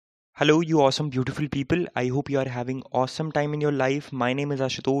Hello, you awesome, beautiful people. I hope you are having awesome time in your life. My name is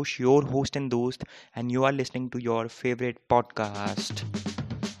Ashutosh, your host and host, and you are listening to your favorite podcast.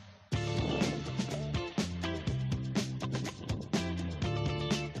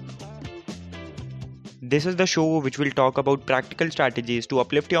 This is the show which will talk about practical strategies to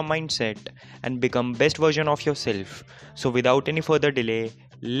uplift your mindset and become best version of yourself. So without any further delay,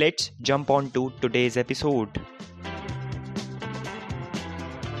 let's jump on to today's episode.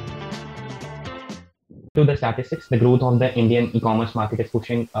 To the statistics, the growth of the Indian e-commerce market is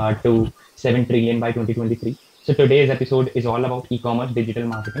pushing to 7 trillion by 2023. So today's episode is all about e-commerce digital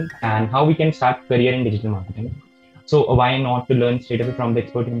marketing and how we can start career in digital marketing. So why not to learn straight away from the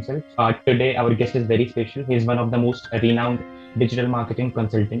expert himself? Today, our guest is very special. He is one of the most renowned digital marketing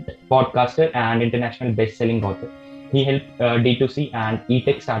consultant, podcaster, and international best-selling author. He helped D2C and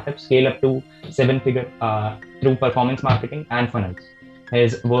e-tech startups scale up to seven-figure through performance marketing and funnels.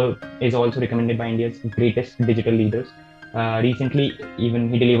 His work is also recommended by India's greatest digital leaders. Recently, even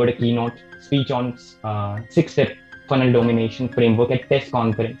he delivered a keynote speech on six-step funnel domination framework at TESS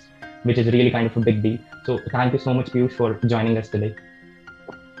conference, which is really kind of a big deal. So thank you so much, Piyush, for joining us today.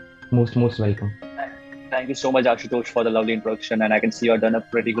 Most welcome. Thank you so much, Ashutosh, for the lovely introduction. And I can see you've done a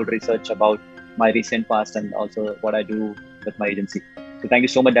pretty good research about my recent past and also what I do with my agency. So thank you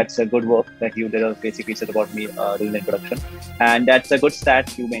so much. That's a good work that you did a basic research about me during the introduction. And that's a good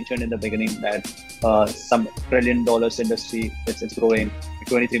stat you mentioned in the beginning that some $1 trillion industry it's growing.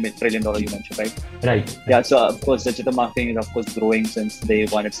 $23 trillion you mentioned, right? Right. Yeah. So of course, digital marketing is of course growing since day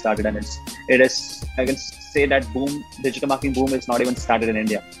one it started, and it is. I can say that digital marketing boom is not even started in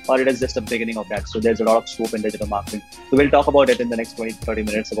India, or it is just the beginning of that. So there's a lot of scope in digital marketing. So we'll talk about it in the next 20-30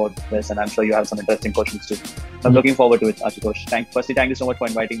 minutes about this, and I'm sure you have some interesting questions too. I'm looking forward to it, Ashutosh. Thank you so much for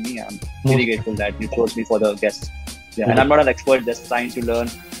inviting me. I'm really grateful that you chose me for the guest. Yeah, and I'm not an expert, just trying to learn,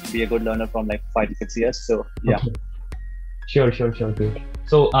 be a good learner from like 5 to 6 years. So yeah. Okay. Sure. Great.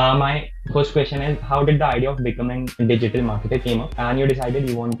 So my first question is, how did the idea of becoming a digital marketer came up, and you decided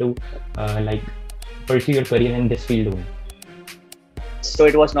you want to pursue your career in this field only? So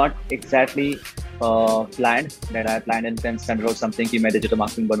it was not exactly planned that I planned in 10th standard or something कि मैं digital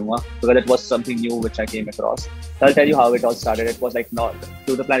marketing बनूंगा, because it was something new which I came across. So I'll tell you how it all started. It was like not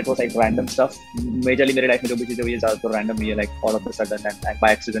to the plan. It was like random stuff. Majorly मेरे life में जो भी चीजें हुई है ज़्यादातर random ही है, like all of a sudden and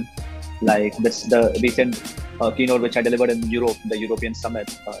by accident. Like the recent keynote which I delivered in Europe, the European Summit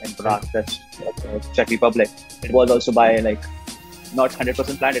in Prague, that's Czech Republic. It was also by like not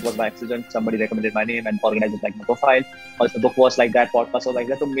 100% planned. It was by accident. Somebody recommended my name and organized it like my profile. Also, the book was like that, podcast was like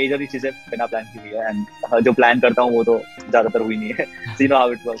that. तो majorly चीजें बिना plan की हुई है, and जो plan करता हूँ वो तो ज़्यादातर हुई नहीं है. So you know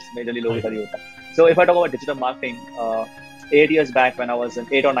how it works. Majorly लोगों का ही होता है. So if I talk about digital marketing, 8 years back when I was in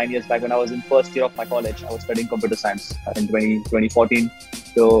 8 or 9 years back when I was in first year of my college, I was studying computer science in 2014.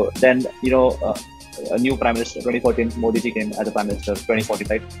 So then a new prime minister 2014 Modi ji came as a prime minister 2014,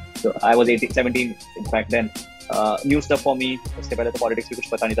 right? So I was 17 back then. New stuff for me. उसके पहले तो politics भी कुछ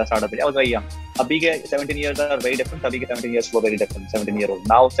पता नहीं था startup. I was very young. अभी के 17 years are very different. तभी के 17 years were very different. 17-year-old.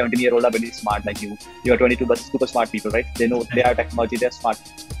 Now 17-year-old are very smart like you. You are 22, but super smart people, right? They know they have technology. They're smart.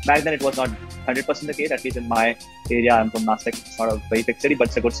 Back then it was not 100% the case. At least in my area, I'm from Nashik. It's not a very big city, but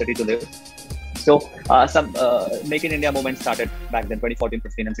it's a good city to live. So some Make in India movement started back then, 2014,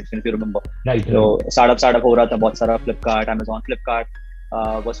 15, and 16, if you remember. Right. So startup हो रहा था बहुत सारा. Flipkart, Amazon, Flipkart.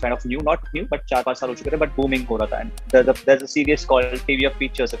 Was kind of new, not new, but 4-5 साल हो चुके थे, but booming हो रहा था. And there's a series called TV of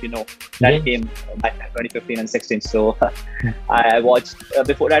Features, if you know, that came back in 2015 and 16. So I watched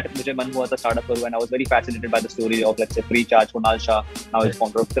before that. मुझे मन हुआ था startup करूँ, and I was very fascinated by the story of, let's say, Freecharge, Kunal Shah, now he's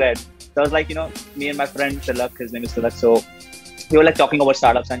founder of Thread. So I was like, me and my friend Tilak, his name is Tilak. So we were like talking about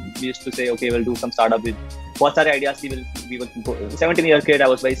startups, and we used to say, okay, we'll do some startup with बहुत सारे ideas. We were 17-year kid.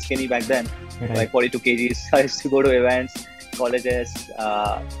 I was very skinny back then, like 42 kgs. I used to go to events, colleges,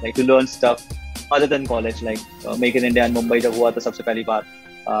 like to learn stuff other than college, like Make in India in Mumbai जब हुआ था सबसे पहली बार.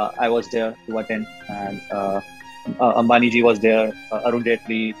 I was there to attend, and Ambani ji was there, Arun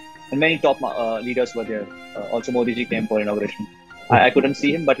Jaitley, and many top leaders were there. Also Modi ji came for inauguration. I couldn't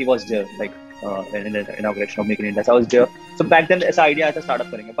see him, but he was there, like in the inauguration of Make in India. So I was there. So back then, ऐसा idea आया था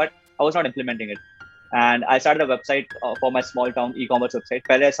startup करेंगे, but I was not implementing it. And I started a website for my small town e-commerce website.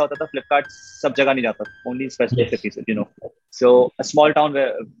 पहले ऐसा होता था Flipkart सब जगह नहीं जाता, only specific cities, you know. So a small town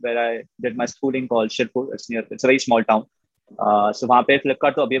where I did my schooling called Shirpur. It's a very small town. So वहाँ पे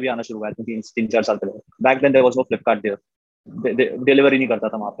Flipkart तो अभी आना शुरू हुआ है, क्योंकि 3-4 साल पहले. Back then there was no Flipkart there. Delivery नहीं करता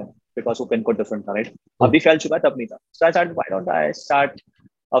था वहाँ पे, because वो pin code different था, right? अभी फैल चुका है, तब नहीं था. So I started, why don't I start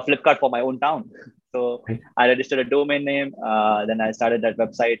a Flipkart for my own town? So I registered a domain name, then I started that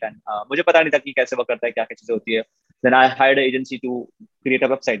website, and मुझे पता नहीं था कि कैसे वर्क करता है, क्या क्या चीजें होती है. Then I hired an agency to create a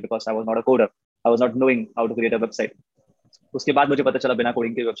website because I was not a coder. I was not knowing how to create a website. उसके बाद मुझे पता चला बिना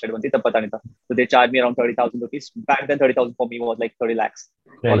कोडिंग की वेबसाइट बनती, तब पता नहीं था. So they charged me around 30,000 rupees. Back then 30,000 for me was like 30 lakhs.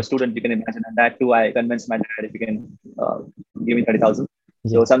 For a student, you can imagine. And that too, I convinced my dad if he can give me 30,000.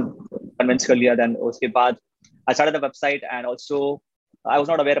 So some convinced कर लिया. Then उसके बाद I started the website, and also I was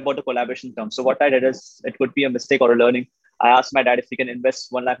not aware about the collaboration terms. So what I did is, it could be a mistake or a learning. I asked my dad if he can invest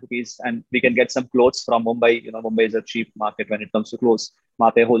 1 lakh rupees and we can get some clothes from Mumbai. You know, Mumbai is a cheap market when it comes to clothes.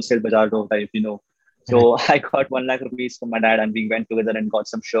 वहाँ पे wholesale bazaar होता है, if you know. So I got 1 lakh rupees from my dad, and we went together and got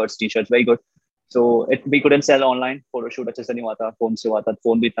some shirts, t-shirts, very good. So we couldn't sell online. Photo shoot अच्छे से नहीं हुआ था, phone से हुआ था.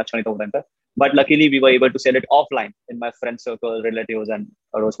 Phone भी इतना अच्छा नहीं था उस time पे. But luckily we were able to sell it offline in my friend circle, relatives, and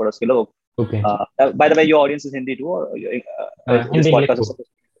aros pados के लोग. Okay. By the way, your audience is Hindi too, or this Hindi, podcast is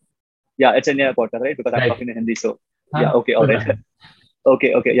yeah, it's Indian podcast, right? Because I'm talking in Hindi, so yeah, okay, all right.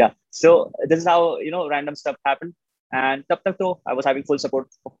 Okay, yeah. So this is how, you know, random stuff happened. And tab tak though, I was having full support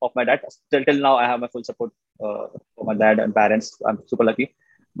of my dad. Till now, I have my full support for my dad and parents. I'm super lucky.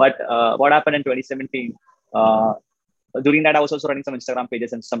 But what happened in 2017? During that, I was also running some Instagram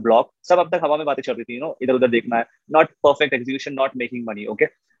pages and some blog. सब अब तक हवा में बातें चल रही थी, you know, इधर उधर देखना है. Not perfect execution, not making money. Okay.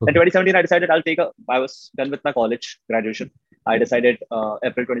 In 2017, I decided I was done with my college graduation. I decided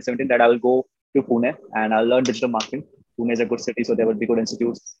April 2017 that I will go to Pune and I'll learn digital marketing. Pune is a good city, so there will be good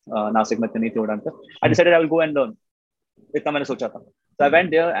institutes. Nasik में नहीं थे. I decided I will go and learn. इतना मैंने सोचा था. So I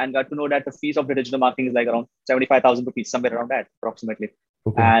went there and got to know that the fees of the digital marketing is like around 75,000 rupees, somewhere around that approximately.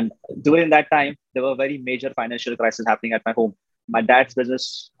 Okay. And during that time, there were very major financial crises happening at my home. My dad's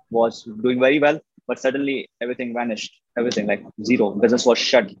business was doing very well, but suddenly everything vanished. Everything, like zero. Business was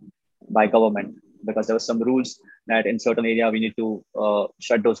shut by government because there were some rules that in certain area we need to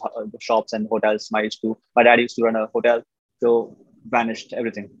shut those shops and hotels. My dad used to run a hotel, so vanished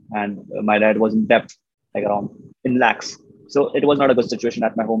everything, and my dad was in debt, like around in lakhs. So it was not a good situation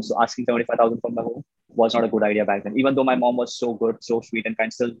at my home. So asking 75,000 from my home was not a good idea back then. Even though my mom was so good, so sweet and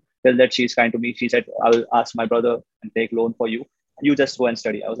kind, still till that she's kind to me. She said, "I will ask my brother and take loan for you. You just go and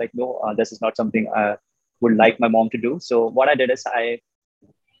study." I was like, "No, this is not something I would like my mom to do." So what I did is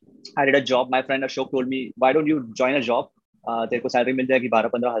I did a job. My friend Ashok told me, "Why don't you join a job? तेरे को salary मिल जाएगी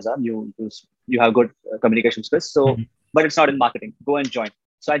 12-15,000. You have good communication skills. So, but it's not in marketing. Go and join."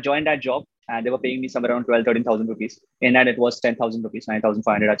 So I joined that job, and they were paying me somewhere around 12,000-13,000 rupees. In that, it was 10,000 rupees,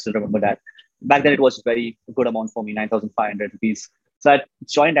 9,500. I still remember that. Back then, it was very good amount for me, 9,500 rupees. So I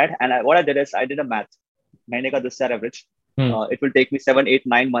joined that, and what I did is I did a math. महीने का 10,000 average. It will take me 7, 8,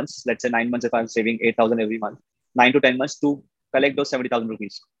 9 months. Let's say 9 months if I'm saving 8,000 every month. 9 to 10 months to collect those 70,000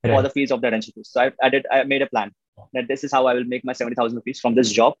 rupees for the fees of that institute. So I made a plan that this is how I will make my 70,000 rupees from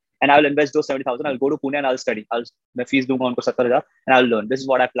this job, and I will invest those 70,000. I'll go to Pune and I'll study. My fees दूंगा उनको 70,000 and I'll learn. This is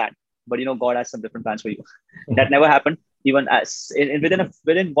what I planned. But you know, God has some different plans for you. That never happened. Even as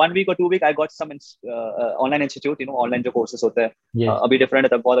within 1 week or 2 weeks, I got some online institute. You know, online जो courses होते हैं. अभी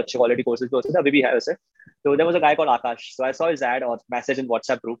different है, बहुत अच्छे quality courses भी होते हैं. अभी भी है वैसे. So there was a guy called Akash. So I saw his ad or message in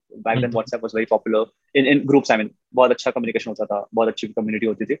WhatsApp group. Back then WhatsApp was very popular in groups. I mean, बहुत अच्छा communication होता था, बहुत अच्छी community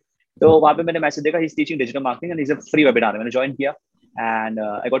होती थी. तो वहाँ पे मैंने message देखा. He's teaching digital marketing and he's a free webinar. मैंने join किया and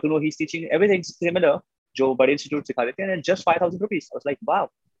I got to know he's teaching everything similar जो बड़े institute सिखा देते हैं, and just 5,000 rupees. I was like, wow,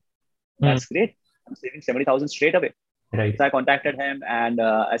 that's great. I'm saving 70,000 straight away. Right. So I contacted him and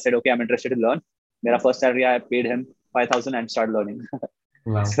I said, okay, I'm interested to learn. मेरा first salary I paid him 5,000 and started learning.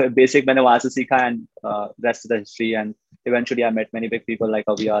 Wow. So basic मैंने वहाँ से सीखा and rest of the history. And eventually I met many big people like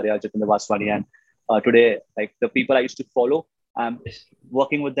Avi Arya, Jitendra Vaswani, and today like the people I used to follow, I'm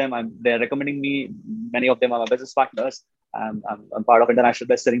working with them. They're recommending me. Many of them are my business partners. I'm part of international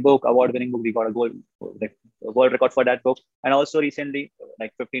best-selling book, award-winning book. We got a gold, like a world record for that book. And also recently,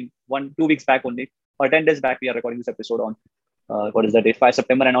 like 2 weeks back only, or 10 days back, we are recording this episode on what is the date? 5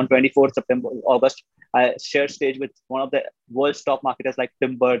 September, and on 24th August, I shared stage with one of the world's top marketers like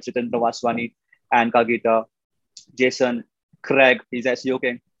Tim Bird, Jitendra Vaswani, and Kagita, Jason, Craig. He's SEO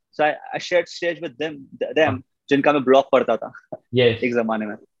king. So I shared stage with them जिनका मैं blog पढ़ता था एक जमाने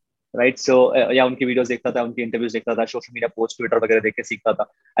में, right. सो या उनकी videos देखता था, उनकी इंटरव्यूज देखता था, सोशल मीडिया पोस्ट ट्विटर वगैरह देख के सीखता था.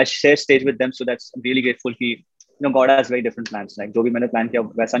 I share stage with them, so that's really grateful कि you know God has very different plans. Like जो भी मैंने प्लान किया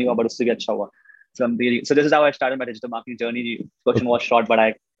वैसा नहीं हुआ, बट उससे भी अच्छा हुआ. So I'm really, so this is how I started my digital marketing journey. Question was short, but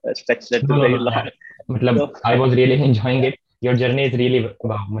I stretched it to very long. मतलब I was really enjoying it. Your journey is really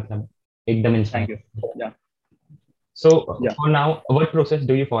wow, मतलब एकदम inspiring. Thank you. Yeah. So for now, what process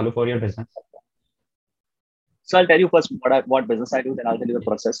do you follow for your business? So I'll tell you first what business I do, then I'll tell you the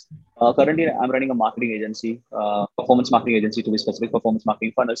process. Currently, I'm running a marketing agency, performance marketing agency to be specific, performance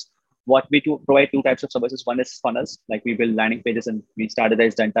marketing funnels. What we do provide two types of services. One is funnels, like we build landing pages and we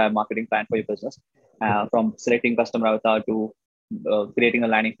standardize the entire marketing plan for your business, from selecting customer avatar to creating a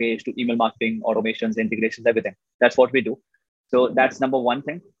landing page to email marketing, automations, integrations, everything. That's what we do. So that's number one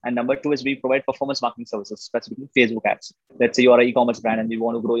thing. And number two is we provide performance marketing services, specifically Facebook ads. Let's say you are an e-commerce brand and you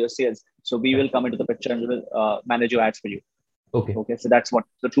want to grow your sales. So we will come into the picture and we will manage your ads for you. Okay. So that's what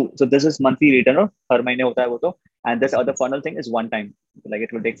the two. So this is monthly retainer. हर महीने होता है वो तो. And this other funnel thing is one time. Like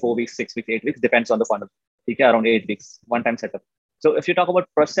it will take 4 weeks, 6 weeks, 8 weeks, depends on the funnel. Okay, around 8 weeks, one time setup. So if you talk about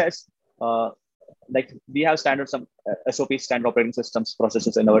process, like we have some SOP, standard operating systems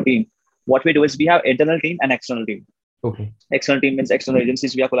processes in our team. What we do is we have internal team and external team. Okay. External team means external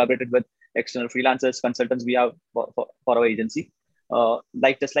agencies we have collaborated with, external freelancers, consultants we have for our agency.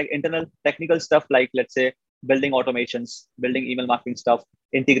 Like just like internal technical stuff, like let's say building automations, building email marketing stuff,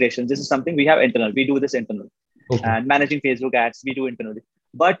 integrations. This is something we have internal. We do this internal. Okay. And managing Facebook ads, we do internally.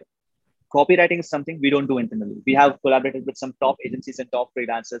 But copywriting is something we don't do internally. We have collaborated with some top agencies and top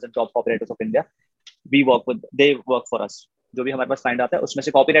freelancers and top copywriters of India. They work for us. जो भी हमारे पास client आता है उसमें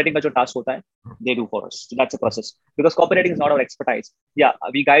से copywriting का जो task होता है, they do for us. So that's a process. Because copywriting is not our expertise. Yeah,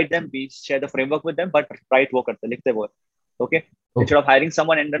 we guide them, we share the framework with them, but write वो करते, लिखते वो. Okay. Instead of hiring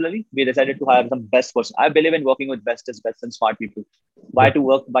someone internally, we decided to hire the best person. I believe in working with best and smart people. Why to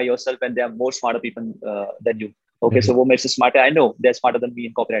work by yourself when there are more smarter people than you? Okay, so what makes us smarter? I know they're smarter than me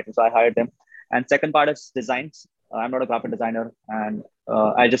in copywriting, so I hired them. And second part is designs. I'm not a graphic designer, and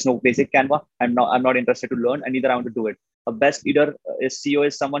I just know basic Canva. I'm not interested to learn, and neither I want to do it. A best leader is CEO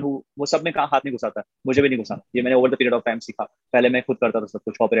is someone who वो सब में हाथ नहीं घुसाता, मुझे भी नहीं घुसाना. ये मैंने over the period of time सीखा. पहले मैं खुद करता था सब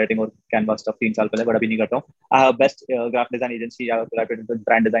कुछ copywriting और Canva stuff 3 साल पहले, but अभी नहीं करता हूँ. I have best graphic design agency. I have collaborated with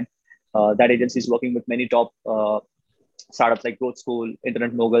brand design. That agency is working with many top startups like Growth School,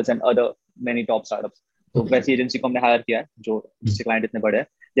 Internet Moguls, and other many top startups. So वैसी agency को हमने hire किया है, जो जिससे client इतने बड़े हैं.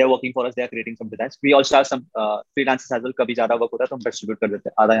 They are working for us. They are creating some designs. We also have some freelancers as well. कभी ज़्यादा work होता है तो हम distribute कर देते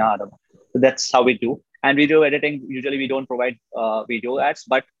हैं, आधा यहाँ आधा. So that's how we do. And video editing, usually we don't provide video ads,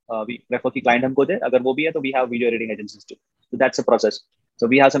 but we prefer कि client हमको दे. अगर वो भी है तो we have video editing agencies too. So that's the process. So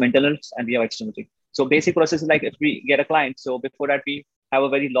we have some internals and we have external. So basic process is like if we get a client, so before that we have a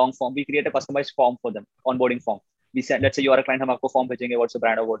very long form. We create a customized form for them, onboarding form. We said, let's say you are a client, हम आपको form भेजेंगे, what's the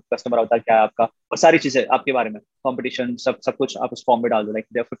brand award, customer avatar क्या है आपका, और सारी चीजें आपके बारे में, competition सब कुछ आप उस फॉर्म में डाल दो. Like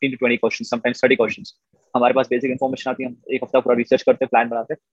there are 15 to 20 questions, sometimes 30 questions. हमारे पास बेसिक इन्फॉर्मेशन आती है, हम एक हफ्ता पूरा रिसर्च करते हैं, प्लान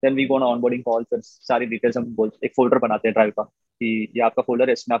बनाते हैं, then we go on onboarding call, फिर सारी डिटेल्स हम बोलते, एक फोल्डर बनाते हैं ड्राइव का कि ये आपका फोल्डर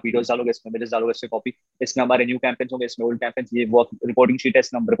है, इसमें आप वीडियोस डालोगे, इसमें इमेजेस डालोगे, इसमें कॉपी, इसमें हमारे न्यू कैंपेन्स होंगे, इसमें ओल्ड कैंपेन्स, ये वर्क रिपोर्टिंग शीट है,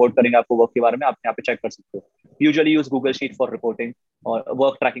 इसमें हम रिपोर्ट करेंगे आपको वर्क के बारे में, आप यहाँ पे चेक कर सकते हो. Usually use Google Sheet for reporting or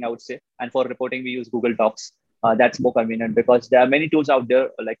work tracking, I would say, and for reporting we use Google Docs. That's more convenient because there are many tools out there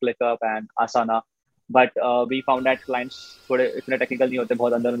like ClickUp and Asana, but we found that clients थोड़े इतने technical नहीं होते,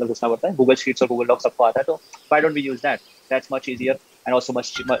 बहुत अंदर घुसना पड़ता है. Google Sheets और Google Docs सबको आता है, तो why don't we use that? That's much easier and also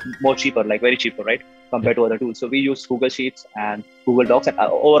much more cheaper, like very cheaper, right? Compared to other tools. So we use Google Sheets and Google Docs and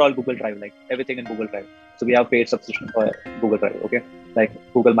overall Google Drive, like everything in Google Drive. So we have paid subscription for Google Drive, okay? Like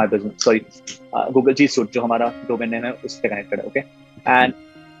Google My Business, Google G Suite, जो हमारा domain name है, उससे connected है, okay? And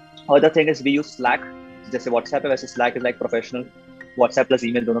other thing is we use Slack. जैसे WhatsApp है वैसे Slack is like professional. WhatsApp plus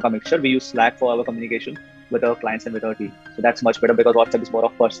email दोनों का mixture. We use Slack for our communication with our clients and with our team. So that's much better because WhatsApp is more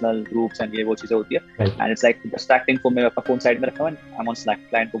of personal groups and ये वो चीजें होती है. Right. And it's like distracting for मैं अपना phone side में रखा हूँ, I'm on Slack.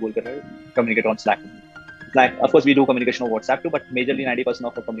 Client को बोल कर communicate on Slack. Slack, of course, we do communication on WhatsApp too, but majorly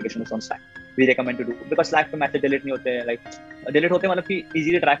 90% of our communication is on Slack. We recommend to do because Slack पे message delete नहीं होते हैं. Like delete होते हैं मतलब कि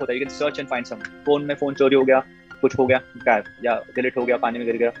easily track होता है. You can search and find some. Phone में phone चोरी हो गया, कुछ हो गया, गायब या delete हो गया, पानी में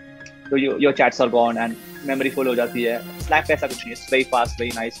गिर गया. तो your chats are gone and memory full हो जाती है. Slack पे ऐसा कुछ नहीं है. It's very fast,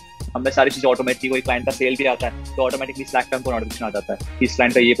 very nice. हमने सारी चीजें ऑटोमेट की. कोई क्लाइंट का सेल भी आता है तो ऑटोमेटिकली Slack पे हमको नोटिफिकेशन आ जाता है कि इस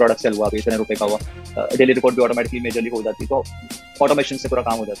क्लाइंट का ये प्रोडक्ट सेल हुआ, अभी इतने रुपए का हुआ. डेली रिपोर्ट भी ऑटोमेटिकली मेजरली हो जाती है, तो ऑटोमेशन से पूरा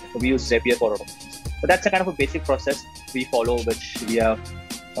काम हो जाता है. तो we use Zapier for automation. But that's a kind of a basic process we follow, which we have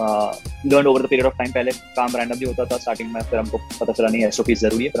learned over the period of time. पहले काम randomly होता था starting में, फिर हमको पता चला नहीं SOP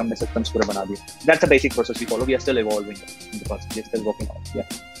जरूरी है, फिर हमने systems पूरा बना दिए. That's a basic process we follow. We are still evolving in the process. We are still working on it.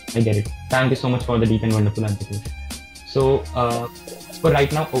 Yeah. I get it. Thank you so much for the deep and wonderful answer. So, for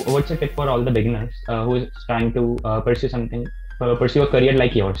right now, what's a tip for all the beginners who is trying to pursue a career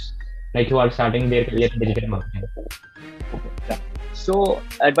like yours, like who are starting their career in digital marketing? Okay. Yeah. So,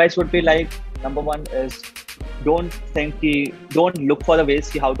 advice would be like, number one is don't look for the ways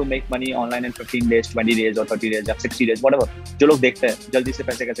how to make money online in 15 days, 20 days or 30 days or 60 days, whatever. जो लोग देखते हैं जल्दी से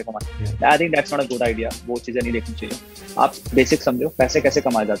पैसे कैसे कमाए. I think that's not a good idea. वो चीजें नहीं देखनी चाहिए. आप बेसिक समझो पैसे कैसे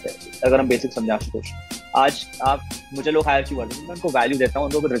कमाए जाते हैं. अगर हम बेसिक समझे आशुतोष, आज आप मुझे लोग हायर क्यों करते हैं? मैं उनको वैल्यू देता हूँ,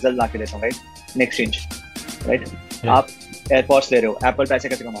 उनको रिजल्ट ला के देता हूँ, राइट? In exchange, right? आप एयरपोर्ट्स ले रहे हो, एप्पल पैसे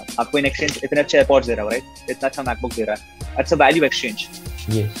कैसे कमा, आपको इन एक्सचेंज इतने अच्छे एयरपोर्ट्स दे रहा है, राइट? इतना अच्छा मैकबुक दे रहा है. It's a value exchange.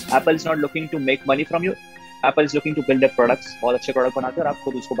 Yes. Apple is not looking to make money from you. Apple is looking to build their products, बहुत अच्छे प्रोडक्ट बनाते हैं और आप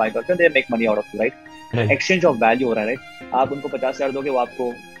खुद उसको बाय करते हैं, they make money out of it, right? Right. Exchange of value हो रहा है, राइट? आप उनको 50,000 दोगे, वो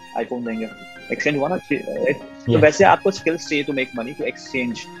आपको आईफोन देंगे, एक्सचेंज हुआ ना, राइट? तो Yes. वैसे आपको स्किल्स चाहिए to make money, to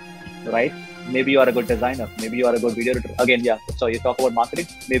exchange, right? Maybe you are a good designer, maybe you are a good video editor. Again, yeah. So you talk about marketing.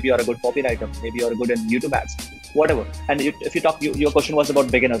 Maybe you are a good copywriter. Maybe you are good in YouTube ads. Whatever. And if you talk, your question was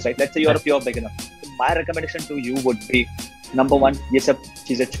about beginners, right? Let's say you are a pure beginner. So my recommendation to you would be, number one, ये सब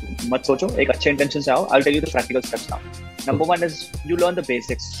चीजें मत सोचो, एक अच्छे intention से आओ. I'll tell you the practical steps now. Number one is you learn the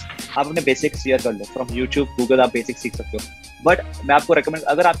basics. आप अपने basics clear कर लो. From YouTube, Google आप basics सीख सकते हो. बट मैं आपको रेकमेंड,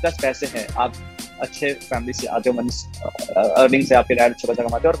 अगर आपके पास पैसे हैं, आप अच्छे फैमिली से आते हो, मनी अर्निंग से आपके डैड अच्छा पैसा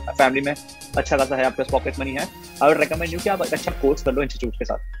कमाते हो और फैमिली में अच्छा खासा है, आपके पास पॉकेट मनी है, आई वुड रेकमेंड यू कि आप अच्छा कोर्स कर लो इंस्टीट्यूट के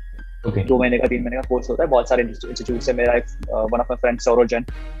साथ. Okay. 2 महीने का 3 महीने का कोर्स होता है, बहुत सारे इंस्टीट्यूट से. मेरा एक one of my friends Saurav Jain,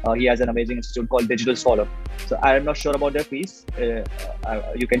 he has an amazing institute called digital scholar. So I am not sure about their fees,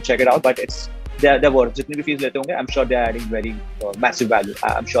 you can check it out, but it's their worth. जितनी भी fees लेते होंगे, I'm sure they are adding very massive value.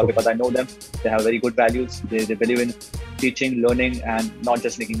 I'm sure because I know them, they have very good values. They believe in teaching, learning, and not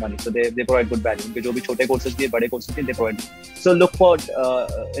just making money. So they provide good value. उनके जो भी छोटे courses भी, बड़े courses भी, they provide. So look for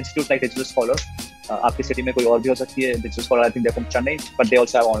institutes like Digital Scholar. आपकी city में कोई और भी हो सकती है. Digital Scholar, I think they're from Chennai, but they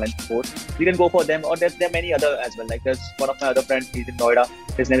also have online course. You can go for them, or there are many other as well. Like there's one of my other friends, he's in Noida.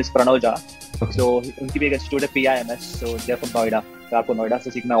 His name is Pranav Jha. Okay. So उनकी भी एक institute है PIMS. So they're from Noida. तो आपको नोएडा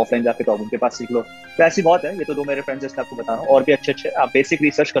से सीखना है, offline जाके तो आप उनके पास सीख लो. तो ऐसी बहुत है. ये तो 2 मेरे फ्रेंड्स जैसे आपको बता रहा हूँ, और भी अच्छे आप बेसिक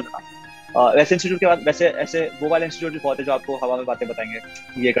रिसर्च कर लेना. वैसे इंस्टीट्यूट के बाद वैसे ऐसे वो वाले इंस्टीट्यूट भी बहुत है जो आपको हवा में बातें बताएंगे,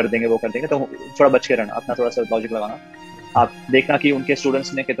 ये कर देंगे, वो कर देंगे. तो थोड़ा बच के रहना, अपना थोड़ा सा लॉजिक लगाना. आप देखना कि उनके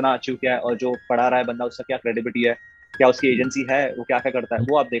स्टूडेंट्स ने कितना अचीव किया है, और जो पढ़ा रहा है बंदा उसका क्या क्रेडिबिलिटी है, क्या उसकी एजेंसी है, वो क्या क्या करता है,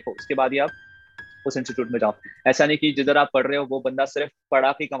 वो आप देखो. उसके बाद ही आप उस इंस्टीट्यूट में जाओ. ऐसा नहीं कि जिधर आप पढ़ रहे हो वो बंदा सिर्फ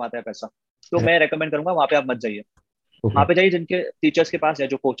पढ़ा के कमाता है पैसा. तो मैं रेकमेंड करूंगा वहाँ पे आप मत जाइए. वहाँ पे जाइए जिनके टीचर्स के पास है,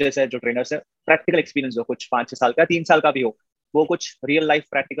 जो कोचेस है, जो ट्रेनर्स है, प्रैक्टिकल एक्सपीरियंस हो, कुछ 5-6 साल का, 3 साल का भी हो, वो कुछ रियल लाइफ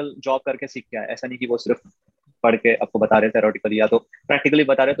प्रैक्टिकल जॉब करके सीख के आए. ऐसा नहीं कि वो सिर्फ पढ़ के आपको बता रहे थेरोटिकली, या तो प्रैक्टिकली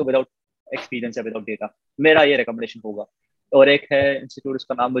बता रहे तो विदाउट एक्सपीरियंस या विदाउट डेटा. मेरा ये रिकमेंडेशन होगा. और एक है इंस्टीट्यूट,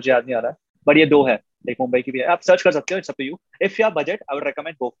 उसका नाम मुझे याद नहीं आ रहा है, बट ये 2 है. एक मुंबई की भी है, आप सर्च कर सकते हो. It's up to you. If you have budget, I would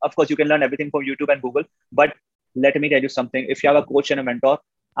recommend both. Of course you can learn everything from YouTube and Google, but let me tell you something. If you have a coach and a mentor,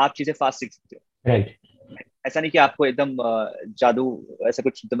 आप चीजें fast सीख सकते हो. Right. ऐसा नहीं कि आपको एकदम जादू ऐसा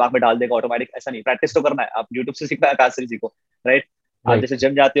कुछ दिमाग में डाल देगा ऑटोमेटिक. ऐसा नहीं, प्रैक्टिस तो करना है. आप यूट्यूब से सीखना है, पैसे से सीखो, राइट? आप जैसे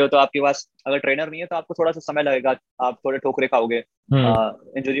जिम जाते हो तो आपके पास अगर ट्रेनर नहीं है तो आपको थोड़ा सा समय लगेगा, आप थोड़े ठोकरे खाओगे,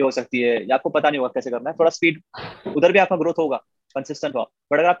 इंजरी हो सकती है, या आपको पता नहीं होगा कैसे करना है. थोड़ा स्पीड, उधर भी आपका ग्रोथ होगा, कंसिस्टेंट हो.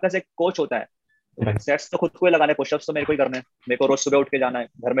 बट अगर आपके पास एक कोच होता है, सेट्स तो खुद को ही लगाने, पुशअप्स तो मेरे को ही करने हैं, मेरे को रोज सुबह उठ के जाना है,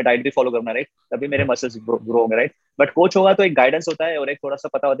 घर में डाइट भी फॉलो करना है, राइट? तभी मेरे मसल्स ग्रो होंगे, राइट? बट कोच होगा तो एक गाइडेंस होता है और एक थोड़ा सा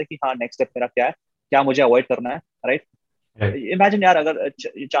पता होता है कि हाँ नेक्स्ट स्टेप मेरा क्या है, क्या मुझे अवॉइड करना है, राइट? इमेजिन यार, अगर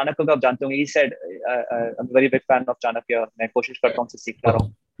चाणक्य को आप जानते होंगे, he said, I am very big fan of Chanakya. मैं कोशिश करता हूँ उससे सीखता रहूं,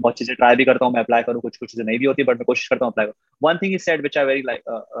 बहुत चीजें ट्राई भी करता हूँ, मैं अप्लाई करूँ, कुछ कुछ चीजें नहीं भी होती, बट मैं कोशिश करता हूँ अप्लाई करूँ. One thing he said which I very like,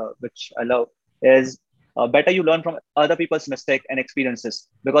 which I love, is better you learn from other people's mistakes and experiences,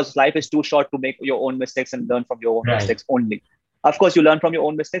 because life is too short to make your own mistakes and learn from your own mistakes only. Of course you learn from your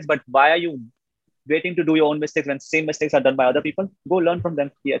own mistakes, but why are you waiting to do your own mistakes when same mistakes are done by other people? Go learn from them.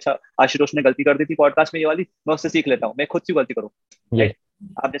 कि अच्छा आशुतोष ने गलती कर दी थी podcast में ये वाली, मैं उससे सीख लेता हूँ, मैं खुद से गलती करूँ.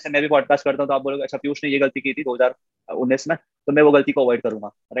 आप जैसे मैं भी पॉडकास्ट करता हूँ तो आप बोलोगे अच्छा पीयूष ने ये गलती की थी 2019 में, तो मैं वो गलती को अवॉइड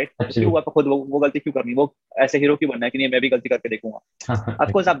करूंगा, राइट? क्यों आप खुद वो गलती क्यों करनी, वो ऐसे हीरो क्यों बनना है कि नहीं मैं भी गलती करके देखूंगा.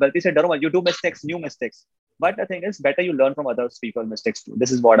 ऑफ कोर्स आप गलती से डरो मत, you do mistakes, new mistakes, but the thing is better you learn from others people mistakes to.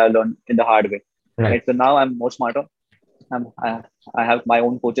 This is what I learn in the hard way, right? So now I'm more smarter. I have my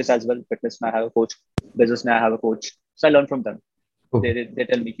own coaches as well. Fitness में I have a coach, business में I have a coach. So I learn from them. They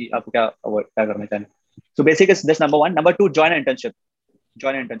tell me कि आपको क्या करना चाहिए. So basic is this, number 1. Number 2, join an internship.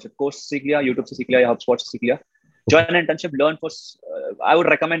 Course सीख लिया, YouTube से सीख लिया, HubSpot से सीख लिया. Join an internship, learn for. I would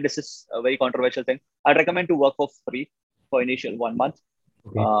recommend, this is a very controversial thing, I'd recommend to work for free for initial 1 month.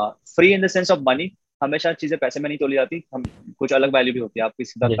 Free in the sense of money. हमेशा चीजें पैसे में नहीं तोली जाती, हम कुछ अलग वैल्यू भी होती है. आप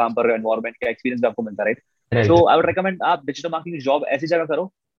किसी का काम कर रहे हो, एनवायरमेंट का एक्सपीरियंस भी आपको मिलता है, right? So I would recommend आप डिजिटल मार्केटिंग जॉब ऐसी जगह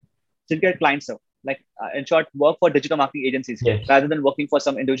करो जिनके क्लाइंट्स हो, like in short, work for digital marketing agencies rather than working for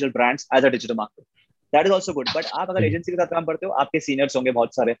some individual brands as a digital marketer. That is also good. But आप अगर agency के साथ काम करते हो, आपके सीनियर्स होंगे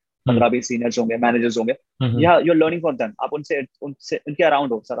बहुत सारे, 15-20 सीनियर्स होंगे, मैनेजर्स होंगे, या you are learning from them. आप उनसे उनके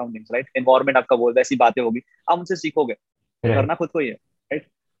अराउंड हो, सराउंडिंग्स, राइट? एनवायरमेंट आपका वो वैसी बातें होगी, आप उनसे सीखोगे, करना खुद को ही है, राइट?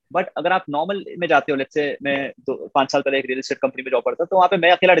 बट अगर आप नॉर्मल में जाते हो, लेट्स से मैं 5 साल पहले एक रियल एस्टेट कंपनी में जॉब करता, तो वहाँ पे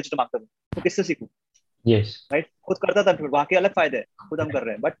मैं अकेला डिजिटल मार्केटर हूँ, तो किससे सीखूं? Yes. राइट, खुद करता था, वहां के अलग फायदे हैं, खुद हम कर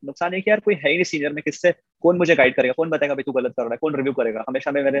रहे हैं, बट नुकसान ये कि यार कोई है ही नहीं सीनियर में, किससे कौन मुझे गाइड करेगा, कौन बताएगा भाई तू गलत कर रहा है, कौन रिव्यू करेगा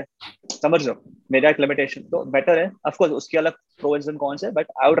हमेशा में मेरे, समझ रहे हो, मेरा एक लिमिटेशन तो बेटर है। ऑफ कोर्स उसकी अलग प्रोज एंड कॉन्स है, but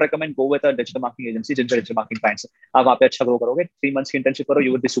I would recommend go with a digital marketing agency जिनसे डिजिटल मार्केटिंग क्लाइंट्स है। आप वहाँ पे अच्छा ग्रो करोगे, 3 मंथ्स की इंटर्नशिप करो,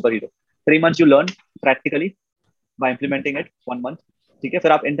 you will be super hero. 3 months you learn practically by implementing it 1 month, ठीक है,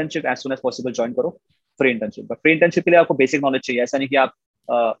 फिर आप internship as soon as possible join करो, free internship. But free internship के लिए आपको बेसिक नॉलेज चाहिए, ऐसा नहीं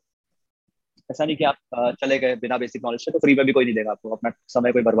कि आप चले गए बिना बेसिक नॉलेज से, तो फ्री में भी कोई नहीं देगा आपको, अपना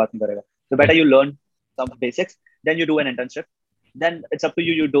समय कोई बर्बाद नहीं करेगा। तो better you learn some basics, then you do an internship, then it's up to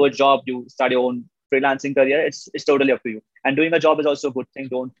you. You do a job, you start your own freelancing career. It's totally up to you. And doing a job is also a good thing.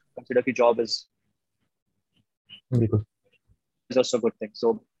 Don't consider the job बिल्कुल। is also a good thing.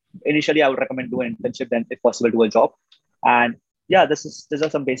 So initially, I would recommend do an internship, then if possible, do a job. And yeah, these are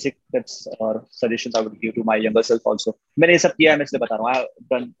some basic tips or suggestions I would give to my younger self also. मैंने ये सब किया है, मैं इसलिए बता रहा हूँ. I have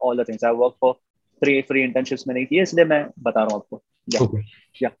done all the things. I work for 3 free internships मैंने किए, इसलिए मैं बता रहा हूँ आपको. Yeah, Okay.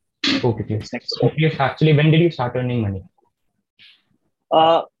 yeah. Okay, clear. Next. So actually, when did you start earning money?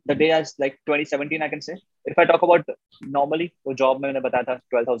 The day as like 2017, I can say. If I talk about normally, the job मैंने बताया था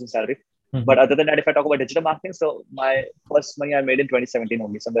 12,000 salary. But other than that, if I talk about digital marketing, so my first money I made in 2017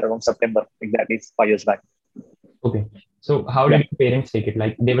 only, somewhere around September, exactly 5 years back. Okay. So how did your parents take it?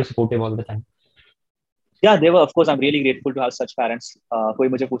 Like they were supportive all the time? Yeah, they were. Of course, I'm really grateful to have such parents. कोई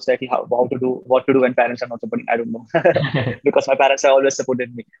मुझे पूछता है कि what to do when parents are not supporting. I don't know, because my parents have always supported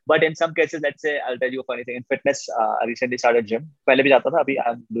me. But in some cases, let's say I'll tell you a funny thing. In fitness, I recently started gym. पहले भी जाता था, अभी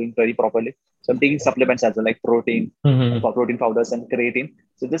I'm doing very properly. So I'm taking supplements as well, like protein, protein powders and creatine.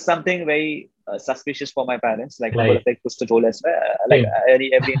 So this is something very suspicious for my parents. Like उनको लगता है कुछ तो झोल है इसमें. Like every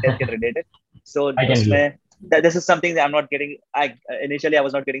Indian can relate it. So उसमें this is something that I'm not getting. Initially I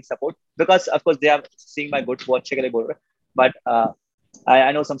was not getting support because of course they are seeing my good watch के लिए बोल रहे, but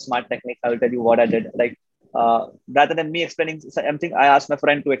I know some smart techniques. I will tell you what I did. Like rather than me explaining something, I asked my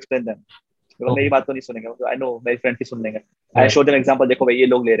friend to explain them. because मेरी बात तो नहीं सुनेंगे, I know मेरी friend की सुन लेंगे. I showed them example, देखो भाई ये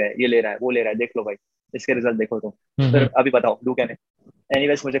लोग ले रहे हैं, ये ले रहा है, वो ले रहा है, देख लो भाई इसके रिजल्ट देखो तुम, फिर अभी बताओ डू क्या नहीं.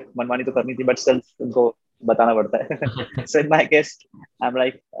 Anyways मुझे मनमानी तो करनी थी, but still उनको बताना पड़ता है. So in my case I'm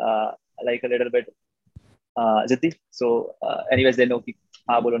like a little bit Jiti. So anyways, they know कि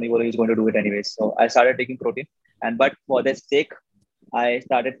हाँ बोलो नहीं बोलो, he's going to do it anyways. So I started taking protein, and but for their sake, I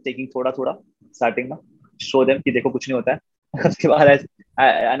started taking थोड़ा थोड़ा starting में, show them कि देखो कुछ नहीं होता है. उसके बाद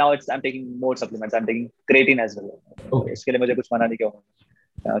now I'm taking more supplements. I'm taking creatine as well. Okay. इसके लिए मुझे कुछ मना नहीं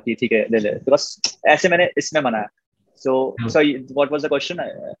किया कि ठीक है ले ले, because ऐसे मैंने इसमें मना है. So what was the question?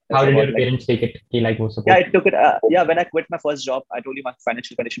 How did your parents take it? Like what support? Yeah, I took it. Yeah, when I quit my first job, I told you my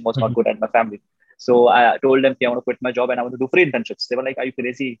financial condition was not good at my family. So I told them, I want to quit my job and I want to do free internships. They were like, "Are you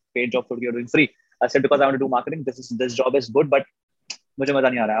crazy? Paid job, you're doing free." I said, because I want to do marketing. This job is good, but मुझे मजा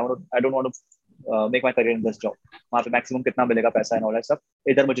नहीं आ रहा है. I don't want to make my career in this job. वहाँ पे maximum कितना मिलेगा पैसा and all that stuff.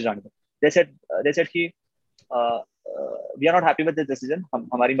 इधर मुझे जाने दो. They said कि we are not happy with this decision.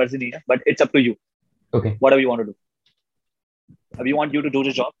 हमारी मर्जी नहीं है, but it's up to you. Okay. Whatever you want to do. We want you to do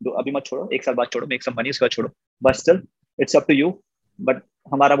the job. अभी मत छोड़ो, एक साल बाद छोड़ो, make some money, उसके बाद छोड़ो. But still, it's up to you. But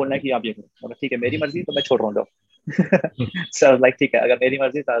हमारा बोलना है कि आप ये करो. मतलब ठीक है, मेरी मर्जी तो मैं छोड़ रहा हूँ job. So I was like, ठीक है, अगर मेरी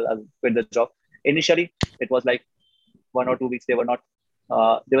मर्जी तो I'll quit the job. Initially, it was like 1 or 2 weeks. They were not.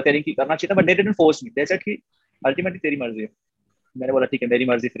 They were telling कि करना चाहिए था, but they didn't force me. They said कि ultimately तेरी मर्जी है. मैंने बोला ठीक है, मेरी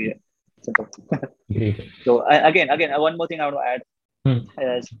मर्जी free है. Great. So again, one more thing I want to add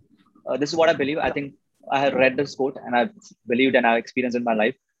is this is what I believe. I think I have read this quote and I've believed and I've experienced in my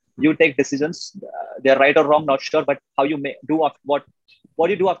life. You take decisions, they're right or wrong, not sure, but how you what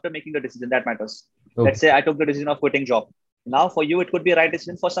you do after making the decision, that matters. Okay. Let's say I took the decision of quitting job. Now for you, it could be a right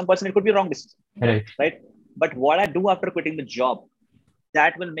decision. For some person, it could be a wrong decision. Right? But what I do after quitting the job,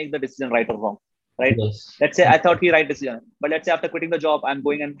 that will make the decision right or wrong. Right? Yes. Let's say I thought he right decision, but let's say after quitting the job, I'm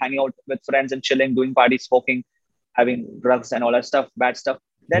going and hanging out with friends and chilling, doing parties, smoking, having drugs and all that stuff, bad stuff.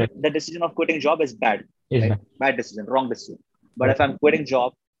 Then the decision of quitting job is bad. Right? Bad decision, wrong decision. But if I'm quitting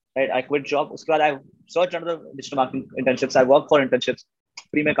job, right? I quit job. उसके बाद I search under digital marketing internships. I work for internships.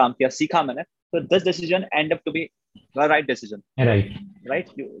 Free में काम किया, सीखा मैंने. So this decision end up to be the right decision. Right?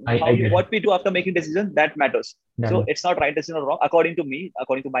 What we do after making decision, that matters. So it's not right decision or wrong. According to me,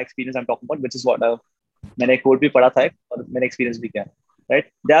 according to my experience, I'm talking about, which is what मैंने एक quote भी पढ़ा था और मैंने experience भी किया. Right?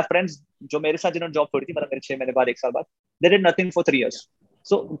 There are friends जो मेरे साथ जिन्होंने job छोड़ी थी, मतलब मेरे 6 महीने बाद, 1 साल बाद, they did nothing for 3 years.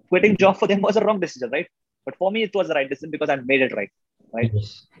 So quitting job for them was a wrong decision, right? But for me, it was the right decision because I made it right. Right?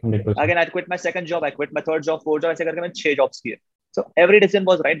 Yes, 100%. Again, I quit my second job, I quit my third job, fourth job, ऐसे करके मैंने 6 jobs किए. So every decision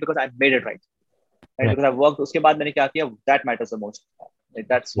was right because I made it right. Right? Because I worked. उसके बाद मैंने क्या किया? That matters the most. Like,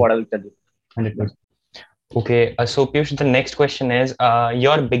 that's what I will tell you. 100%. Okay, so Piyush, the next question is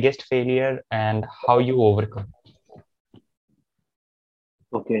your biggest failure and how you overcome.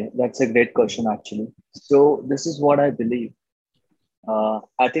 Okay, that's a great question actually. So this is what I believe.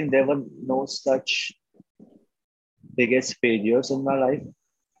 I think there were no such biggest failures in my life,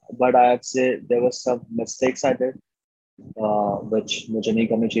 but I'd say there were some mistakes I did, which मुझे नहीं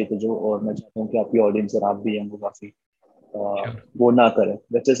करनी चाहिए थे जो और मैं चाहता हूँ कि आपकी ऑडियंस और आप भी हैं वो काफी Sure. वो ना करें.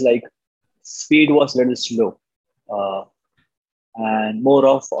 Which is like speed was little slow, uh, and more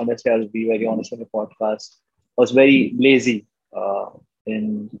of honestly, I'll be very honest on the podcast. I was very lazy.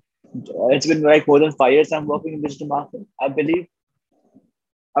 In It's been like more than 5 years I'm working in digital marketing. I believe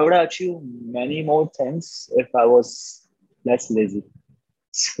I would have achieved many more things if I was less lazy.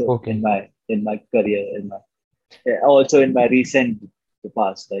 So Okay. in my career, also in my recent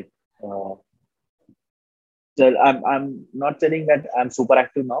past, like so I'm not saying that I'm super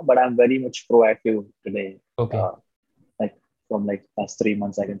active now, but I'm very much proactive today. Okay. Uh, like from like past 3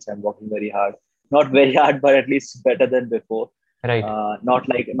 months, I can say I'm working very hard. Not very hard, but at least better than before. Right. Not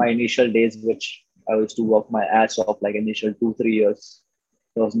like my initial days, which I used to work my ass off like initial 2 3 years.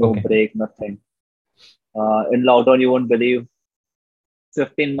 There was no Okay. break, nothing. In lockdown, you won't believe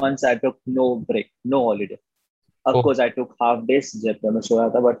 15 months I took no break, no holiday. Of Oh, course, I took half days जब मैं सोया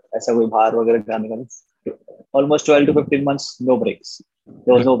था, but ऐसा कोई बाहर वगैरह जाने का नहीं. Almost 12 to 15 months, no breaks.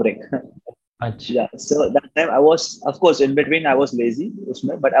 There was no break. अच्छा. Yeah, so that time I was, of course, in between I was lazy,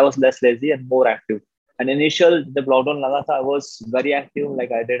 but I was less lazy and more active. And initial the lockdown laga tha, I was very active.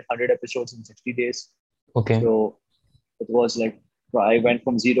 Like I did 100 episodes in 60 days. Okay. So it was like I went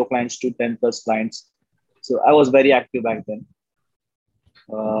from 0 clients to 10 plus clients. So I was very active back then.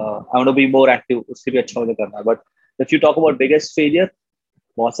 I want to be more active. उससे भी अच्छा मुझे करना है. But if you talk about biggest failure,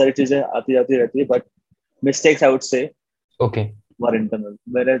 बहुत सारी चीजें आती जाती रहती है. But mistakes I would say Okay. were internal.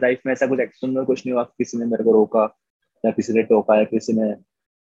 मेरे लाइफ में ऐसा कुछ एक्सटर्नल कुछ नहीं हुआ. किसी ने मेरे को रोका या किसी ने टोका या किसी ने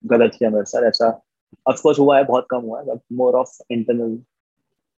गलत किया मेरे साथ ऐसा. Of course हुआ है, बहुत कम हुआ है. But more of internal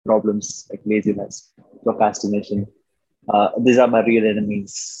problems like laziness, procrastination. These are my real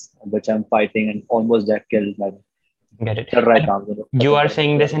enemies, which I'm fighting and almost that killed my. Get it. चल रहा है And काम करो you खत्म are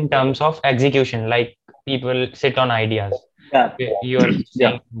saying करो. this in terms of execution, like people sit on ideas. Yeah, You are yeah,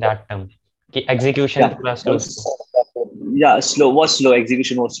 saying that term. कि execution yeah. थोड़ा That slow. was, yeah, slow was slow.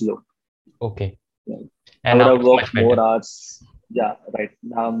 Execution was slow. Okay. Yeah. I And would now have it's worked much more better. hours. Yeah, right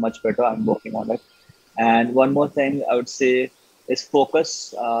now I'm much better. I'm working on it. And one more thing I would say is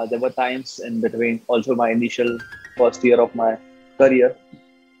focus. There were times in between, also my initial first year of my career,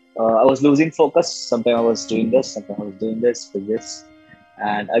 I was losing focus. Sometimes I was doing this, sometimes I was doing this, with this,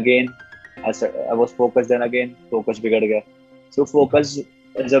 and again, I was focused. Then again, focus bigger again. So focus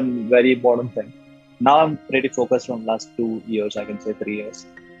is a very important thing. Now I'm pretty focused from last 2 years. I can say 3 years,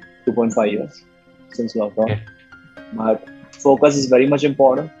 2.5 years since lockdown. Okay. But focus is very much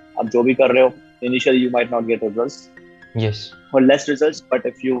important. अब जो भी कर रहे हो, initially you might not get results Yes. or less results, but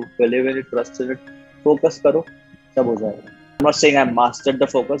if you believe in it, trust in it, focus करो, सब हो जाएगा. I'm not saying I mastered the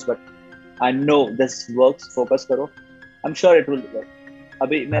focus, but I know this works. Focus करो. I'm sure it will work.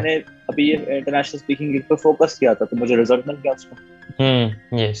 मैंने ये international speaking gig पे focus किया था तो मुझे रिजल्ट मिल गया उसका.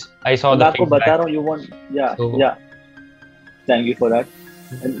 Yes. I saw मैं the आपको बता feedback. रहा हूँ you want. Yeah, So, yeah, thank you for that.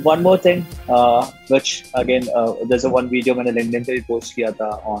 And one more thing, which again, there's a one video मैंने LinkedIn पे भी post किया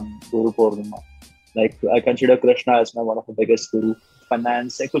था on Guru Purnima. Like I consider Krishna as my one of the biggest guru.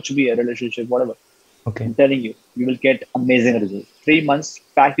 Finance है, कुछ भी है, relationship, whatever. okay. I'm telling you, you will get amazing results. 3 months,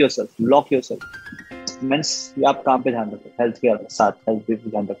 pack yourself, lock yourself. Means आप काम पे ध्यान रखो, health के साथ health पे भी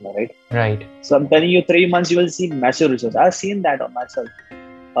ध्यान रखना, right? Right. So I'm telling you, 3 months you will see massive results. I've seen that on myself.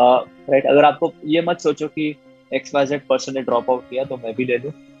 Right? अगर आपको ये मत सोचो कि XYZ पर्सन ने ड्रॉप आउट किया तो मैं भी ले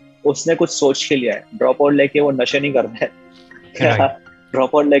लूं. उसने कुछ सोच के लिया है. ड्रॉप आउट लेके वो नशे नहीं कर रहा है. Right.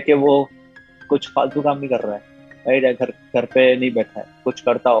 ड्रॉप आउट लेके वो कुछ फालतू काम नहीं कर रहा है. राइट? घर पे नहीं बैठा है, कुछ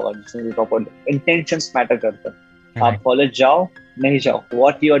करता होगा जिसने ड्रॉप आउट. इंटेंशंस मैटर करते हैं. Right. आप कॉलेज जाओ नहीं जाओ,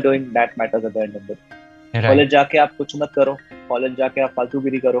 what you are doing that matters at the end of the day. Right. College जाके आप कुछ मत करो, कॉलेज जाके आप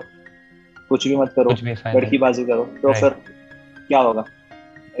फालतूगिरी करो, कुछ भी मत करो, कुछ भी फायदा लड़की बाजी करो, तो Right. फिर क्या होगा?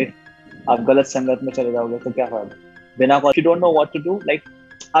 Right? आप गलत संगत में चले जाओगे तो क्या फायदा? बिना college you don't know what to do. Like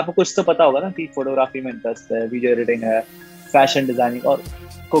आपको कुछ तो पता होगा ना कि फोटोग्राफी में इंटरेस्ट है, वीडियो एडिटिंग है, फैशन डिजाइनिंग और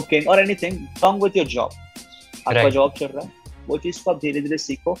कुकिंग और anything along with your job. आपका Right. जॉब चल रहा है, वो चीज को आप धीरे धीरे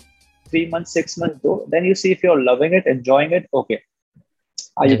सीखो. 3 months, 6 months दो, then you see if you're loving it, enjoying it. Okay,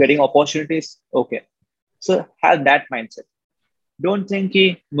 are you Yes. getting opportunities? Okay, so have that mindset. Don't think कि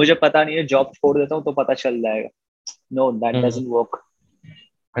मुझे पता नहीं है, जॉब छोड़ देता हूँ तो पता चल जाएगा. No, that doesn't work.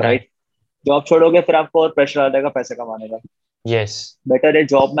 Right. Right? Job छोड़ोगे फिर आपको और प्रेशर आ जाएगा पैसे कमाने का. Yes. बेटर है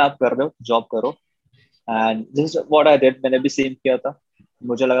जॉब में आप कर रहे हो, जॉब करो, And this is what I did. मैंने भी सेम किया था.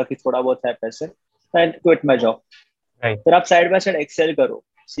 मुझे लगा कि थोड़ा बहुत है पैसे. I quit my job. Right. फिर आप साइड बाय साइड एक्सेल करो,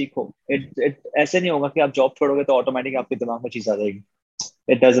 सीखो. इट ऐसे नहीं होगा कि आप जॉब छोड़ोगे तो ऑटोमेटिक आपके दिमाग में चीज आ जाएगी.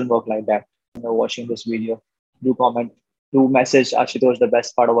 It doesn't work like that. Watching this video, do comment, do message Ashutosh the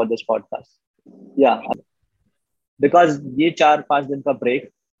best part about this podcast. Yeah, because ये 4-5 दिन का break,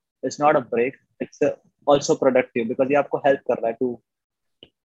 it's not a break, it's also productive because ये आपको help कर रहा है to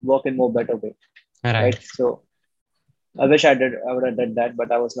work in more better way, right? So I wish I would have done that,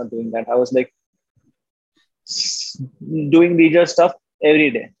 but I was not doing that. I was like doing leisure stuff every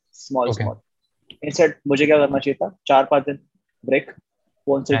day, small. Instead मुझे क्या करना चाहिए था, 4-5 दिन break,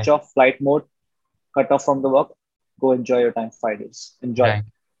 phone switch off, flight mode, cut off from the work, go enjoy your time 5 days. Enjoy.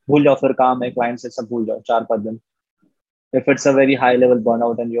 भूल जाओ फिर काम है, client से सब भूल जाओ 4-5 दिन. If it's a very high level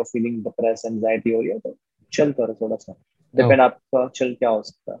burnout and you're feeling depressed, anxiety हो रही है तो chill करो थोड़ा सा. Depend आपका chill क्या हो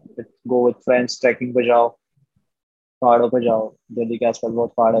सकता है. Go with friends, trekking पे जाओ, पहाड़ों पे जाओ. दिल्ली के आसपास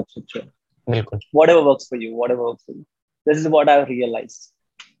बहुत पहाड़ है अच्छे. बिल्कुल. Whatever works for you. This is what I've realized.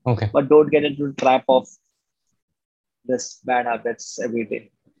 Okay. But don't get into the trap of this bad habits every day.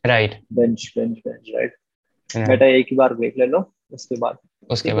 Right. Binge, right? बेटा एक ही बार ब्रेक ले लो, उसके बाद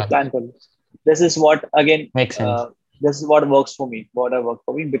प्लान कर लो. This is what again makes sense. This is what works for me. What worked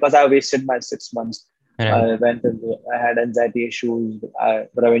for me because I wasted my 6 months. Right. I had anxiety issues.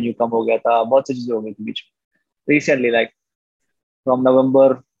 Revenue कम हो गया था, बहुत सी चीजें हो गई थी बीच में. Recently, like from November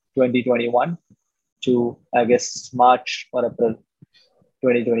 2021 to I guess March or April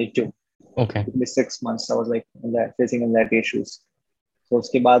 2022. Okay. It was 6 months. I was like facing anxiety issues. So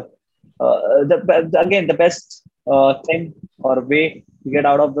उसके बाद again the best thing or way to get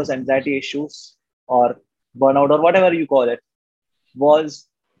out of those anxiety issues or burnout or whatever you call it was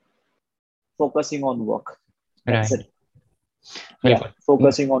focusing on work. That's right. it. Yeah,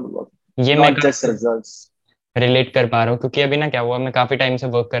 focusing on work. ये not just results. Relate कर पा रहा हूँ क्योंकि अभी ना क्या हुआ, मैं काफी टाइम से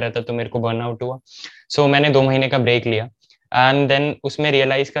वर्क कर रहा था तो मेरे को बर्नआउट हुआ. सो मैंने 2 महीने का ब्रेक लिया एंड देन उसमें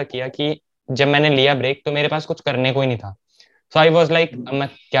रियलाइज का किया कि जब मैंने लिया ब्रेक तो मेरे पास कुछ करने को ही नहीं था. सो आई वाज लाइक मैं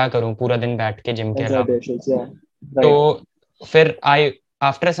क्या करूं पूरा दिन बैठ के जिम के अलावा. तो फिर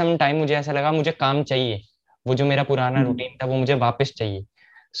आफ्टर सम टाइम मुझे ऐसा लगा मुझे काम चाहिए, वो जो मेरा पुराना रूटीन था वो मुझे वापस चाहिए.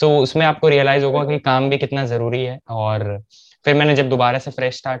 सो उसमें आपको रियलाइज होगा कि काम भी कितना जरूरी है. और फिर मैंने जब दोबारा से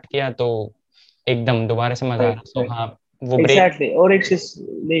फ्रेश स्टार्ट किया तो एकदम दोबारा से मजा आया. तो हाँ वो exactly. और एक चीज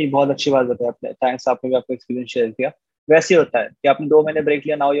नहीं, बहुत अच्छी बात बताई आपने. थैंक्स, आपने भी आपका एक्सपीरियंस शेयर किया. वैसे होता है कि आपने 2 महीने ब्रेक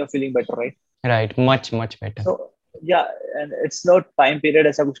लिया, now you are feeling better, right? Right, much better. So yeah and it's not time period,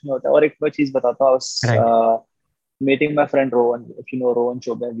 ऐसा कुछ नहीं होता. और एक चीज बताता हूँ, meeting my friend Rowan, if you know Rowan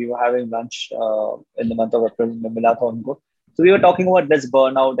Chobe, we were having lunch in the month of April. मैं मिला था उनको. So we were talking about this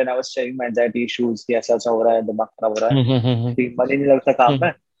burnout and I was sharing my anxiety issues कि ऐसा हो रहा है, दिमाग खराब हो रहा है, मन ही नहीं लगता काम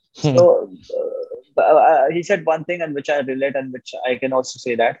में. So he said one thing and which I relate and which I can also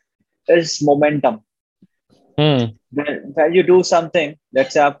say that is momentum. When you do something,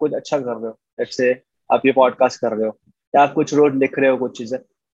 let's say आप कुछ अच्छा कर रहे हो, let's say आप ये पॉडकास्ट कर रहे हो या आप कुछ रोज लिख रहे हो कुछ चीजें,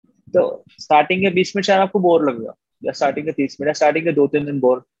 तो स्टार्टिंग के 20 मिनट शायद आपको बोर लगेगा या स्टार्टिंग के 30 मिनट, स्टार्टिंग के 2-3 दिन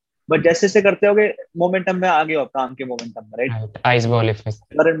बोर, बट जैसे जैसे करते होगे मोमेंटम में आ गए हो, काम के मोमेंटम में, right? Ice ball effect,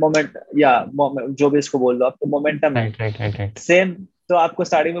 current moment या जो भी इसको बोल लो, आपको मोमेंटम है. राइट. सेम. तो आपको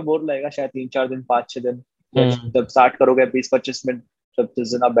स्टार्टिंग में बोर लगेगा शायद 3-4 दिन, 5-6 दिन. जब स्टार्ट करोगे 20-25 मिनट, जब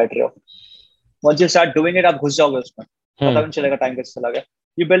जिस दिन आप बैठ रहे हो, once you start doing it, आप घुस जाओगे उसमें, पता नहीं चलेगा टाइम कैसे चला गया.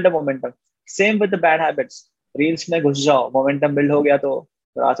 You build a momentum. Same with the bad habits. Reels में घुस जाओ, मोमेंटम बिल्ड हो गया तो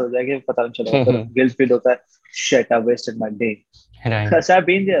रात हो जाएगी, पता नहीं चलेगा, फिर गिल्ट फील होता है, shit, I wasted my day. Right. So I've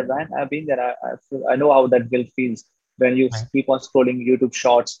been there, man. I've been there. I know how that guilt feels when you keep on scrolling YouTube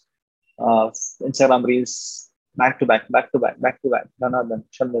Shorts, Instagram Reels, back to back. None of them.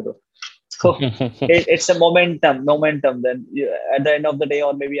 So it's a momentum. Then at the end of the day,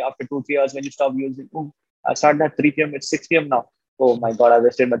 or maybe after 2-3 hours, when you stop using, I started at 3 p.m. It's 6 p.m. now. Oh my God, I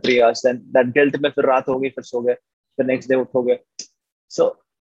wasted my 3 hours. Then that guilt में फिर रात हो गई, फिर सो गए, the next day उठोगे. So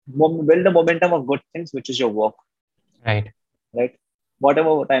build the momentum of good things, which is your work. Right.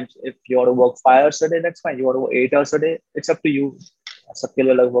 Whatever times, if you want to work 5 hours a day, that's fine. You want to work 8 hours a day, it's up to you. सबके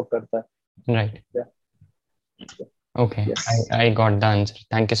लिए अलग work करता है. Right. Yeah. Okay. Yes. I got the answer.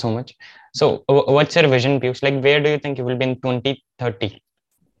 Thank you so much. So what's your vision, Piyush? Like, where do you think you will be in 2030?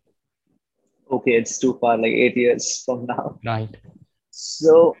 Okay, it's too far, like 8 years from now. Right.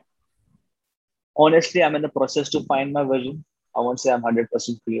 So honestly, I'm in the process to find my vision. I won't say I'm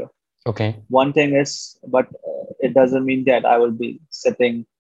 100% clear. Okay. One thing is, but it doesn't mean that I will be sitting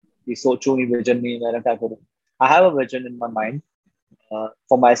the sochuni vision me. I have a vision in my mind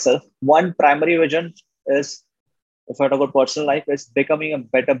for myself. One primary vision is if I talk about personal life, it's becoming a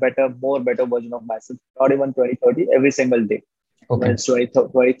better, more better version of myself. Not even 2030, every single day. When Okay. it's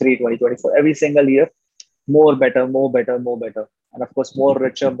 2023, 2024, every single year, more better, more better, more better. And of course, more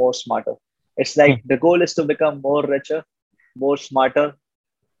richer, more smarter. It's like the goal is to become more richer, more smarter,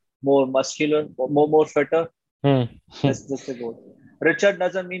 more muscular, more fitter. Hmm. That's the goal. Richer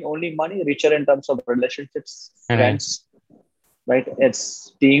doesn't mean only money, richer in terms of relationships, Right. friends, right? It's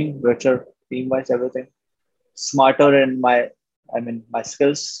team, richer, team wise, everything. Smarter in my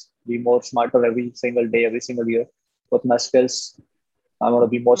skills, be more smarter every single day, every single year with my skills. I want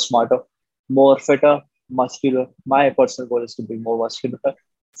to be more smarter, more fitter, muscular. My personal goal is to be more muscular.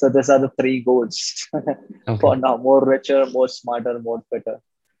 So these are the three goals Okay. for now: more richer, more smarter, more fitter.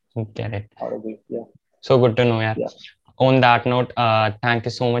 Get it. How to be? Yeah, So good to know, yeah. yeah. On that note, thank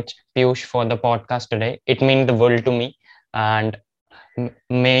you so much, Piyush, for the podcast today. It means the world to me. And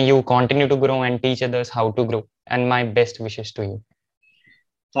may you continue to grow and teach others how to grow. And my best wishes to you.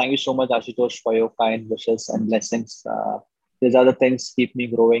 Thank you so much, Ashutosh, for your kind wishes and blessings. These are the things keep me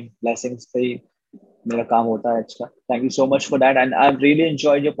growing. Blessings से ही मेरा काम होता है extra. Thank you so much for that. And I've really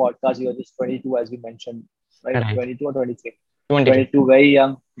enjoyed your podcast. You're just 22, as we mentioned, right? Right. 22 or 23? 22. 22, very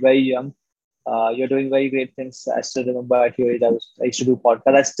young, very young. You're doing very great things. I still remember at your age, I used to do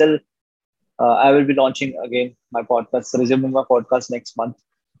podcast. I will be launching again my podcast, resuming my podcast next month.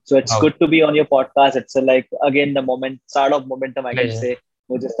 So it's Wow. good to be on your podcast. It's like again the start of momentum. I can Pleasure. say,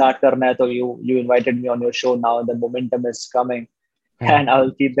 मुझे start करना है, तो you invited me on your show now. The momentum is coming, and I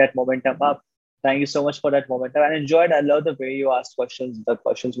will keep that momentum up. Thank you so much for that momentum. I enjoyed. I love the way you asked questions. The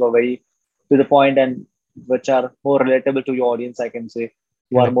questions were very to the point and which are more relatable to your audience. I can say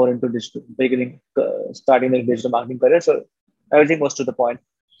who are Right. more into digital, starting their digital marketing career. So everything was to the point.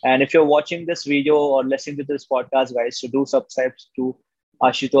 And if you're watching this video or listening to this podcast, guys, so do subscribe to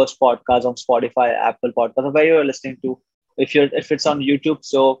Ashutosh podcast on Spotify, Apple Podcast, or where you're listening to. If it's on YouTube,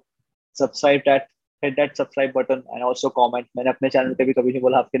 so subscribe that, hit that subscribe button and also comment. मैंने अपने channel पे भी कभी नहीं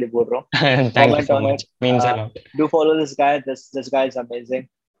बोला, आपके लिए बोल रहा हूँ. Thank you Comment so on much. it. Means a lot. Do follow this guy. This guy is amazing,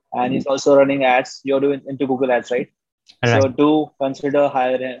 and he's also running ads. You're doing into Google Ads, right? So Right. do consider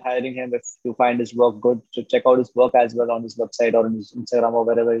hiring him if you find his work good. So check out his work as well on his website or on his Instagram or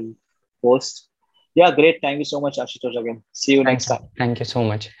wherever he posts. Yeah, great. Thank you so much, Ashutosh, again. See you next time. Thank you so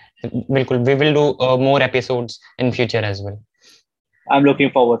much. बिल्कुल, we will do more episodes in future as well. I'm looking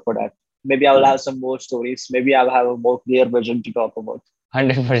forward for that. Maybe I will have some more stories. Maybe I'll have a more clear vision to talk about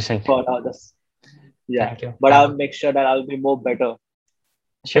 100%. for others. Yeah, Thank you. but I'll make sure that I'll be more better.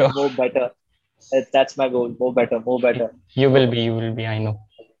 Sure. More better. That's my goal. More better. You will be, I know.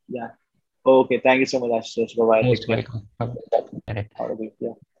 Yeah. Okay. Thank you so much, Ashutosh. Bye-bye. Most welcome. Correct. How to be?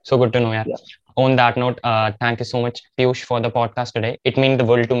 Yeah. So good to know, yeah. Yeah. On that note, thank you so much, Piyush, for the podcast today. It means the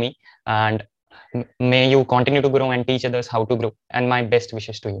world to me. And may you continue to grow and teach others how to grow. And my best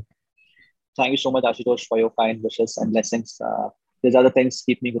wishes to you. Thank you so much, Ashutosh, for your kind wishes and blessings. These are the things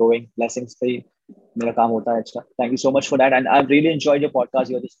keep me growing. Blessings से ही मेरा काम होता है extra. Thank you so much for that. And I've really enjoyed your podcast.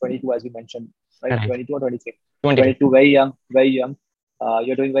 You're just 22, as we mentioned, right? Right. 22 or 23? 22. 22, very young, very young.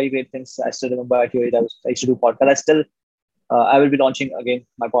 You're doing very great things. I still remember at your age, I used to do podcast. I will be launching again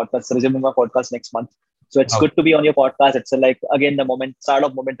my podcast, resuming my podcast next month. So it's Wow. good to be on your podcast. It's like again the start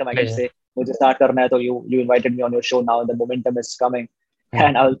of momentum. I can Pleasure. say, मुझे start करना है, तो you invited me on your show now. The momentum is coming,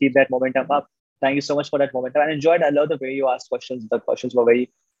 and I will keep that momentum up. Thank you so much for that momentum. I enjoyed. I love the way you asked questions. The questions were very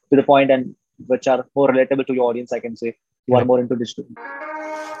to the point and which are more relatable to your audience. I can say who are more into digital.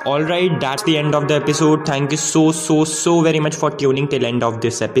 Alright, that's the end of the episode. Thank you so very much for tuning till end of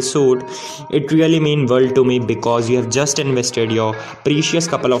this episode. It really means world to me because you have just invested your precious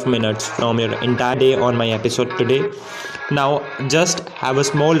couple of minutes from your entire day on my episode today. Now, just have a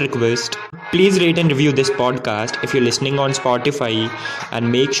small request. Please rate and review this podcast if you're listening on Spotify,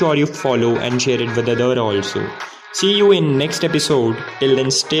 and make sure you follow and share it with others also. See you in next episode. Till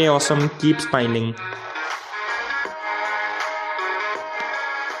then, stay awesome, keep smiling.